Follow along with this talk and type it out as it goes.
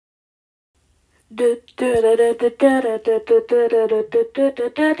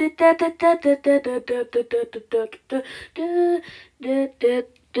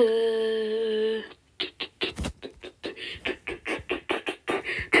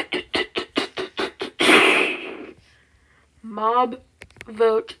Mob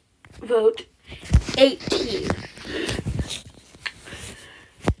vote 18.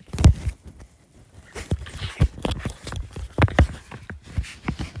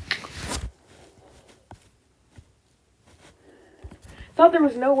 Thought there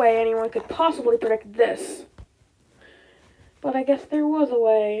was no way anyone could possibly predict this. But I guess there was a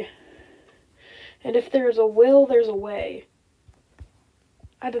way. And if there's a will, there's a way.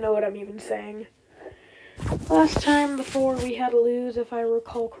 I don't know what I'm even saying. Last time the four we had to lose, if I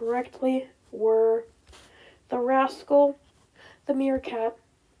recall correctly, were the rascal, the meerkat,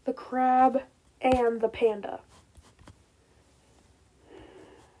 the crab, and the panda.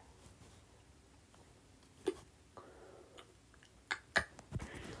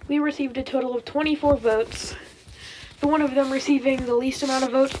 We received a total of 24 votes. The one of them receiving the least amount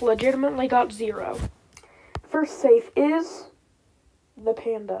of votes legitimately got 0. First safe is the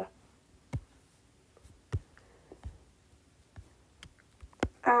panda.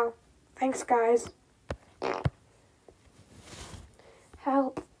 Ow. Thanks, guys.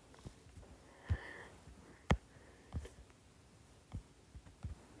 Help.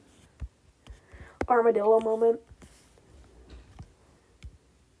 Armadillo moment.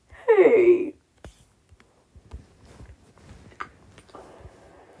 Hey.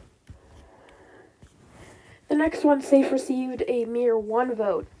 The next one safe received a mere 1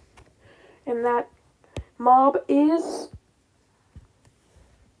 vote. And that mob is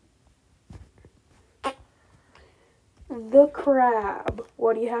the crab.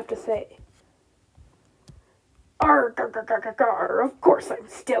 What do you have to say? Arr, gar, gar, gar, gar, gar. Of course I'm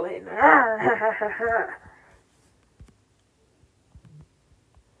still in. Arr, ha, ha, ha, ha.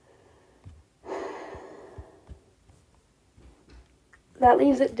 That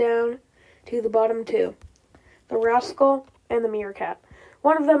leaves it down to the bottom 2. The rascal and the meerkat.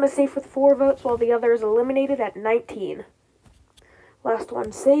 One of them is safe with 4 votes, while the other is eliminated at 19. Last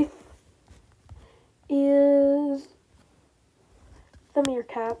one safe is the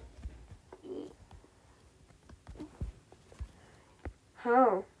meerkat.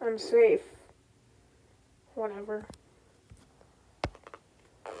 Oh, I'm safe. Whatever.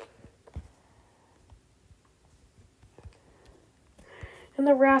 And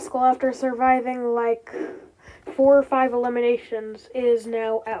the rascal, after surviving like 4 or 5 eliminations, is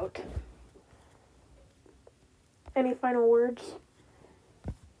now out. Any final words?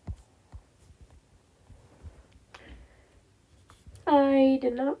 I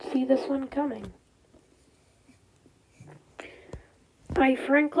did not see this one coming. I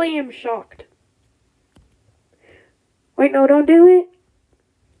frankly am shocked. Wait, no, don't do it.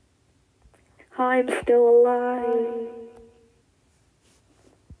 I'm still alive.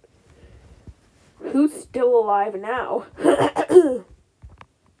 Who's still alive now?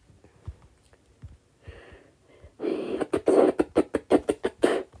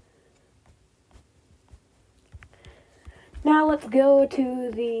 Now let's go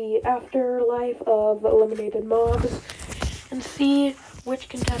to the afterlife of eliminated mobs and see which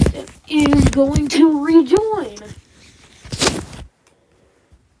contestant is going to rejoin.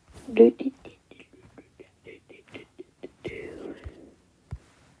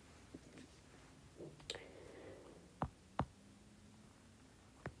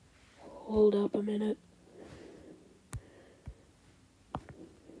 Hold up a minute.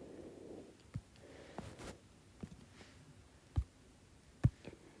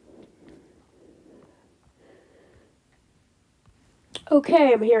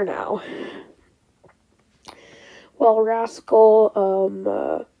 Okay, I'm here now. Well, rascal,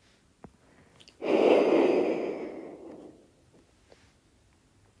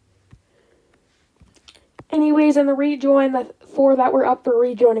 anyways, in the rejoin, the 4 that were up for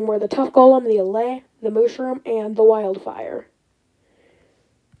rejoining were the Tough Golem, the Allay, the Mushroom, and the Wildfire.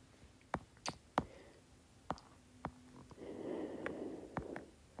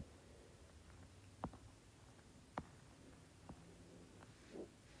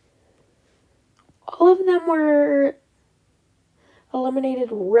 All of them were eliminated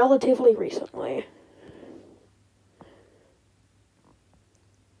relatively recently.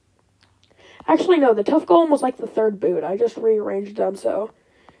 Actually, no, the Tough Golem was like the 3rd boot. I just rearranged them so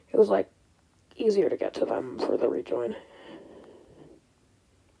it was like easier to get to them for the rejoin.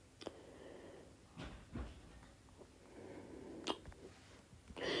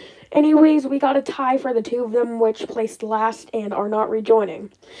 Anyways, we got a tie for the two of them, which placed last and are not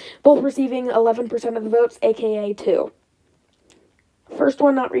rejoining. Both receiving 11% of the votes, aka 2. First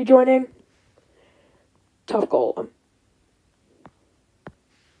one not rejoining, Tough Golem.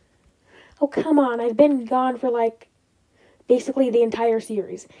 Oh, come on, I've been gone for, basically the entire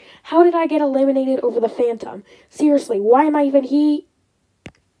series. How did I get eliminated over the Phantom? Seriously, why am I even here?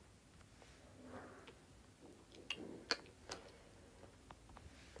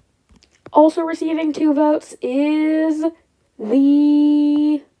 Also receiving 2 votes is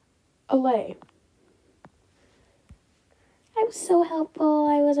the Allay. I was so helpful.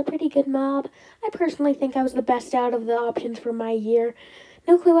 I was a pretty good mob. I personally think I was the best out of the options for my year.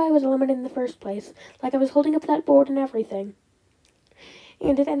 No clue I was eliminated in the first place. I was holding up that board and everything.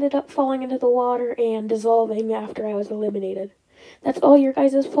 And it ended up falling into the water and dissolving after I was eliminated. That's all your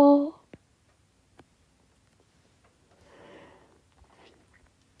guys' fault?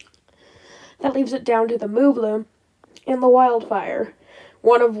 That leaves it down to the Moobloom and the Wildfire,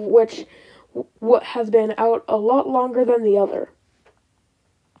 one of which has been out a lot longer than the other.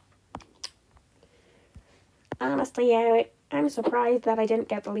 Honestly, I'm surprised that I didn't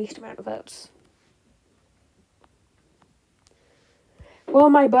get the least amount of votes.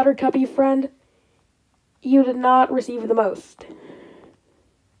 Well, my Buttercuppy friend, you did not receive the most.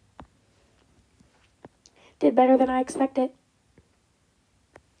 Did better than I expected.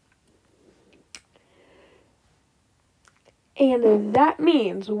 And that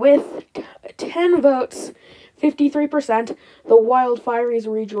means with 10 votes, 53%, the Wildfire is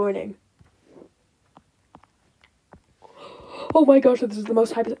rejoining. Oh my gosh, this is the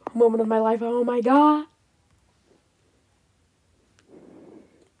most hyped moment of my life. Oh my god.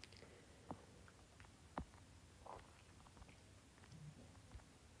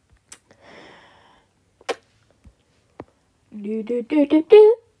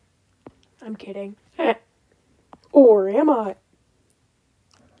 Do. I'm kidding. Or am I?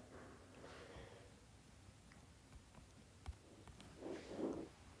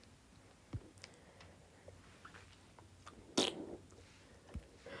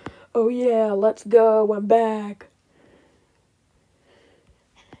 Oh yeah, let's go, I'm back.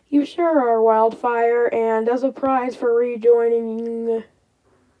 You sure are, Wildfire, and as a prize for rejoining,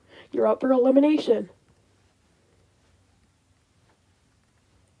 you're up for elimination.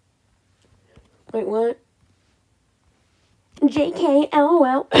 Wait, what? JK,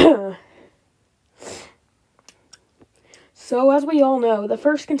 LOL. So, as we all know, the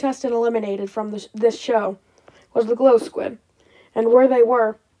first contestant eliminated from this show was the Glow Squid, and where they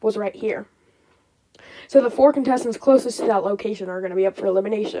were was right here. So the 4 contestants closest to that location are going to be up for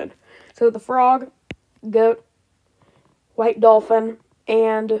elimination. So the Frog, Goat, White Dolphin,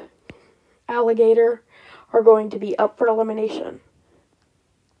 and Alligator are going to be up for elimination.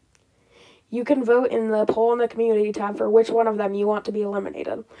 You can vote in the poll in the community tab for which one of them you want to be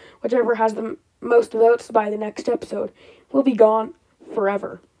eliminated. Whichever has the most votes by the next episode will be gone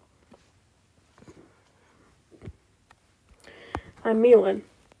forever. I'm Milan,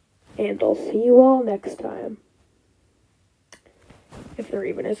 and I'll see you all next time. If there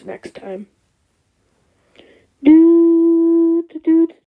even is next time. Do.